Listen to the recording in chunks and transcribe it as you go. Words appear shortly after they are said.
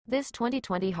This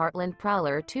 2020 Heartland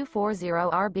Prowler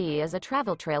 240RB is a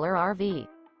travel trailer RV.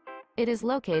 It is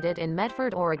located in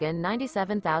Medford, Oregon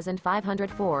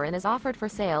 97504 and is offered for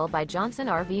sale by Johnson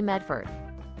RV Medford.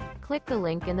 Click the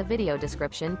link in the video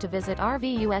description to visit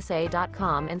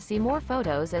RVUSA.com and see more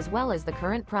photos as well as the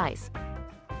current price.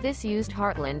 This used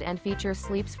Heartland and features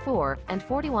sleeps 4 and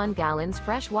 41 gallons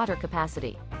fresh water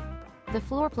capacity. The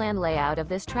floor plan layout of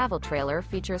this travel trailer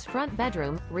features front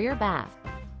bedroom, rear bath.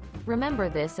 Remember,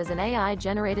 this is an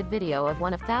AI-generated video of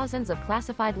one of thousands of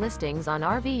classified listings on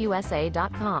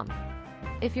RVUSA.com.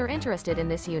 If you're interested in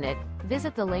this unit,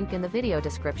 visit the link in the video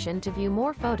description to view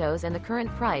more photos and the current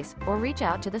price, or reach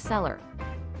out to the seller.